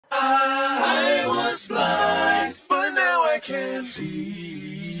was blind, but now I can see.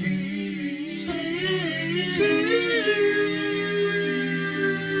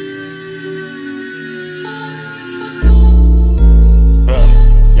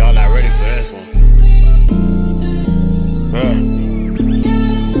 Y'all not ready for this one.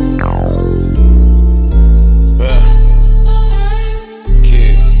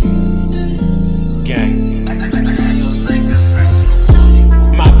 Kid. Gang.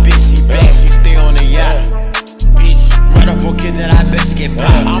 My bitch, she bad, she stay on the yacht. Bitch, run up on kid that I bet she get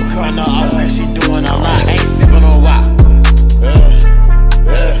popped. I'm cutting her off cause she doing a lot. Ain't sipping on WAP.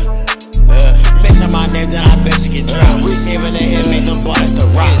 Mention my name, then I bet she get dropped. We saving the head, make them bars the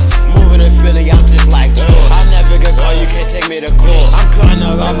rocks. Moving to Philly, I'm just like George. I never get call, you can't take me to court. I'm cutting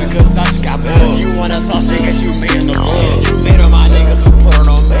her off because Sasha got bored. You wanna talk shit cause you made in the Lord. You made all my niggas who put on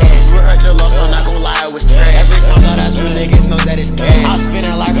no mask. You heard your loss, I'm not gon' lie, it was trash. Every time that I shoot, niggas know that it's cash. I'm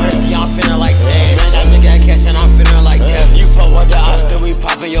spinning like Mercy, I'm feeling like Taz. Man, that shit got cash and I'm feeling like death. You fuck with the odds, still we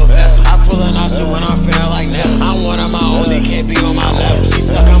poppin' your vest. I pullin' out shit when I'm feeling like Ness. I'm one of my own, they can't be on my left. She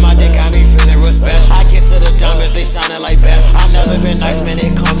suck on my dick, got me feeling real special. I get to the diamonds, they shining like best. I never been nice, man,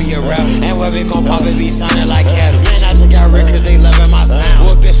 they call me a rap. And where we gon' pop it, be sounding like cat. Man, I just got rid cause they loving my sound.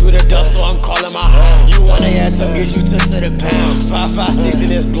 Boy, bitch with a dust, so I'm calling my hound. You wanna add to get you to the pound. 5.56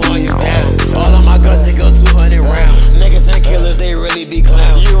 and it's blowing you down. All of my guns, they go 200 rounds. Niggas and killers, they really be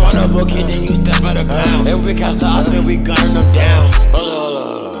clowns. You run up a kid, then you step out of bounds. If we catch the odds, then we gunning them down. Hold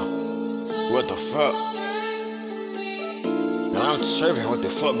on. What the fuck? Now I'm tripping, what the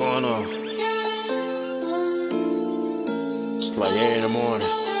fuck going on? It's like 8 in the morning.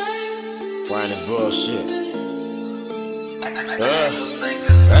 Flying this bullshit.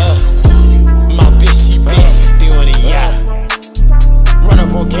 My bitch, she bad, she still on the yacht. Run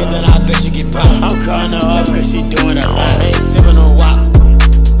up on kid, then I bet she get popped. I'm cutting her off cause she doing a lot. Ain't sipping on WAP.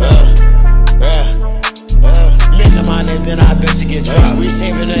 Mention my name, then I bet she get dropped. We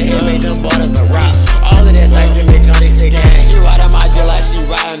saving her head, make them borders the rocks. All of this ice and make Johnny say gang. She ride on my jet like she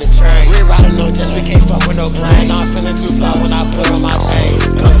ride on the train. We riding no jets, we can't fuck with no plane. I'm feeling too fly when I put on my chains.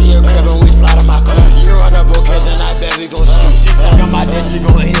 Come to your crib and we slide on my car. You run up okay, then I bet we gon' shoot. She suck on my dick, she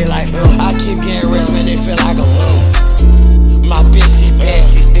gon' eat it like food. I keep getting rich, man, they feel like a loon. My bitch, she bad,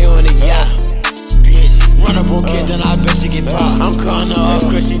 she still on the yacht. Bitch, run up on kid, then I bet she get popped. I'm cutting her off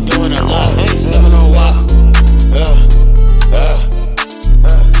cause she doing a lot. Ain't sipping on WAP.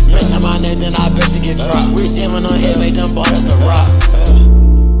 Mention my name, then I bet she get dropped. We saving her head, make them borders the rock.